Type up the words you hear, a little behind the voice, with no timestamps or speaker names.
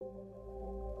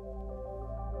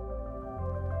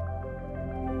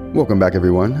Welcome back,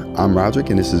 everyone. I'm Roderick,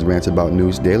 and this is Rants About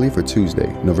News Daily for Tuesday,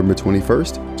 November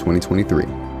 21st, 2023.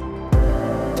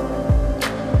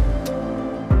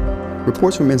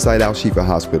 Reports from inside Al-Shifa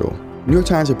Hospital. New York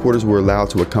Times reporters were allowed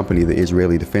to accompany the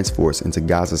Israeli Defense Force into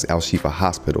Gaza's Al-Shifa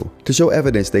Hospital to show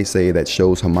evidence they say that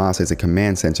shows Hamas as a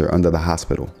command center under the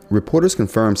hospital. Reporters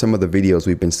confirmed some of the videos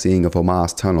we've been seeing of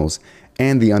Hamas tunnels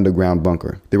and the underground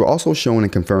bunker. They were also shown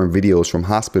and confirmed videos from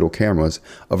hospital cameras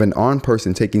of an armed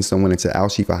person taking someone into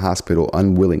Al-Shifa Hospital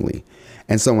unwillingly,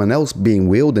 and someone else being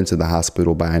wheeled into the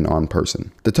hospital by an armed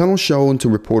person. The tunnels shown to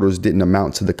reporters didn't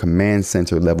amount to the command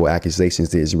center level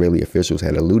accusations the Israeli officials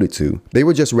had alluded to. They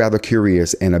were just rather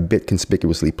curious and a bit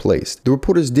conspicuously placed. The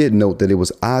reporters did note that it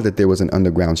was odd that there was an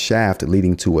underground shaft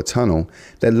leading to a tunnel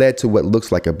that led to what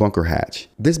looks like a bunker hatch.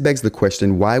 This begs the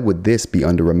question, why would this be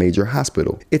under a major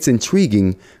hospital? It's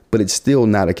intriguing, but it's still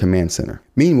not a command center.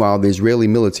 Meanwhile, the Israeli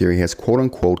military has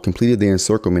quote-unquote completed the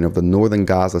encirclement of the northern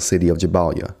Gaza city of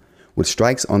Jabalia, with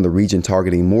strikes on the region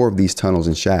targeting more of these tunnels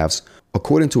and shafts,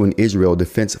 according to an Israel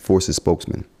Defense Forces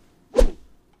spokesman.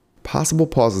 Possible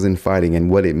pauses in fighting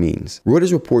and what it means.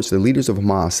 Reuters reports the leaders of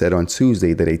Hamas said on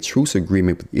Tuesday that a truce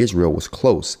agreement with Israel was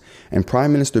close, and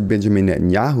Prime Minister Benjamin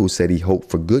Netanyahu said he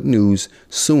hoped for good news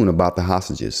soon about the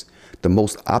hostages, the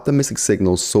most optimistic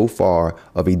signals so far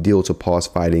of a deal to pause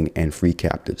fighting and free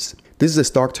captives. This is a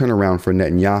stark turnaround for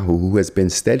Netanyahu, who has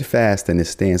been steadfast in his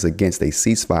stance against a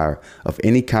ceasefire of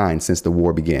any kind since the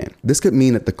war began. This could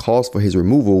mean that the calls for his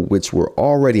removal, which were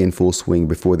already in full swing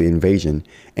before the invasion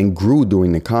and grew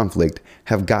during the conflict,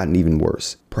 have gotten even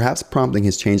worse, perhaps prompting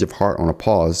his change of heart on a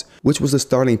pause, which was the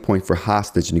starting point for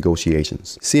hostage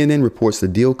negotiations. CNN reports the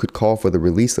deal could call for the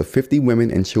release of 50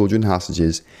 women and children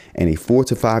hostages and a 4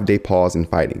 to 5 day pause in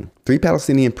fighting. 3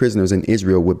 Palestinian prisoners in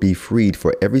Israel would be freed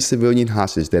for every civilian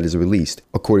hostage that is released,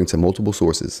 according to multiple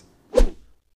sources.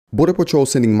 Border Patrol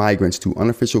sending migrants to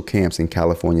unofficial camps in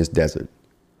California's desert.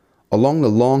 Along the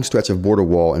long stretch of border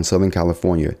wall in Southern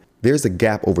California, there's a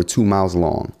gap over 2 miles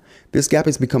long. This gap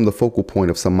has become the focal point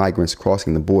of some migrants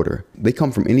crossing the border. They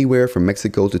come from anywhere from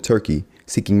Mexico to Turkey,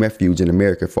 seeking refuge in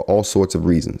America for all sorts of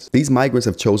reasons. These migrants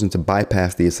have chosen to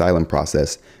bypass the asylum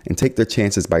process and take their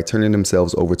chances by turning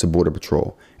themselves over to Border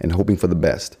Patrol and hoping for the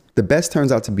best. The best turns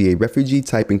out to be a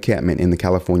refugee-type encampment in the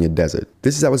California desert.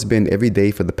 This is how it's been every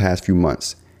day for the past few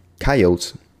months.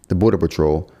 Coyotes, the Border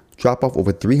Patrol, drop off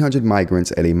over 300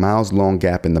 migrants at a miles-long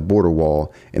gap in the border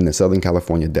wall in the Southern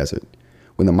California desert.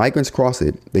 When the migrants cross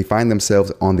it, they find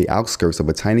themselves on the outskirts of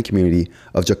a tiny community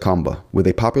of Jacamba, with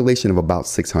a population of about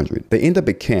 600. They end up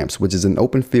at camps, which is an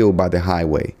open field by the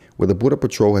highway, where the Border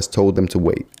Patrol has told them to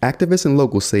wait. Activists and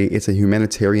locals say it's a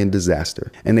humanitarian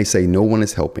disaster, and they say no one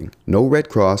is helping. No Red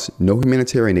Cross, no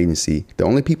humanitarian agency. The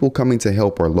only people coming to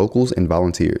help are locals and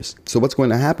volunteers. So what's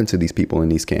going to happen to these people in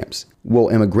these camps? Well,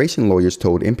 immigration lawyers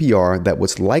told NPR that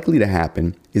what's likely to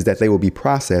happen is that they will be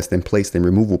processed and placed in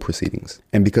removal proceedings.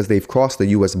 And because they've crossed the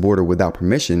U.S. border without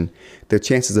permission, their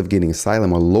chances of getting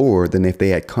asylum are lower than if they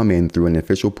had come in through an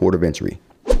official port of entry.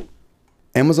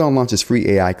 Amazon launches free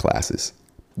AI classes.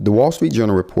 The Wall Street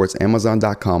Journal reports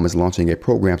Amazon.com is launching a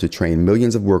program to train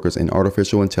millions of workers in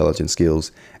artificial intelligence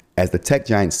skills as the tech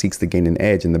giant seeks to gain an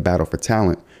edge in the battle for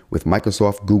talent with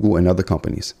Microsoft, Google, and other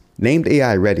companies. Named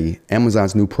AI Ready,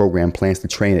 Amazon's new program plans to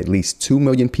train at least 2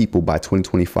 million people by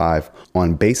 2025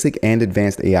 on basic and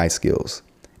advanced AI skills,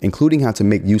 including how to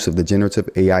make use of the generative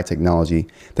AI technology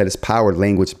that has powered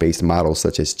language-based models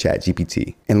such as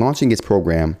ChatGPT. In launching its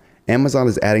program, Amazon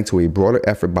is adding to a broader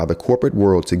effort by the corporate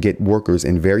world to get workers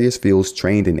in various fields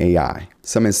trained in AI.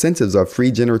 Some incentives are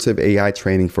free generative AI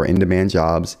training for in-demand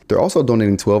jobs. They're also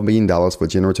donating $12 million for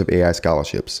generative AI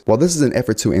scholarships. While this is an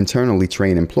effort to internally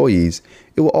train employees,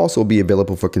 it will also be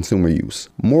available for consumer use.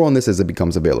 More on this as it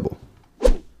becomes available.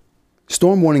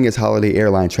 Storm warning as holiday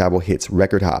airline travel hits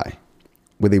record high.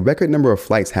 With a record number of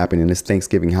flights happening this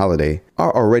Thanksgiving holiday,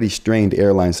 our already strained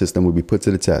airline system will be put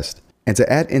to the test. And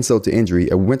to add insult to injury,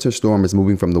 a winter storm is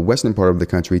moving from the western part of the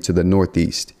country to the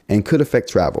northeast and could affect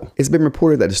travel. It's been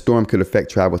reported that the storm could affect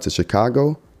travel to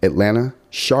Chicago, Atlanta,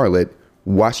 Charlotte,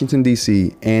 Washington,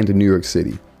 D.C., and New York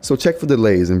City. So check for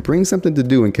delays and bring something to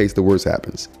do in case the worst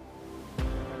happens.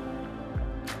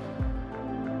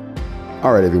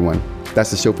 All right, everyone.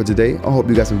 That's the show for today. I hope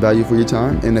you got some value for your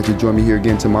time and that you join me here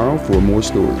again tomorrow for more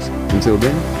stories. Until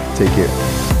then, take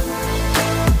care.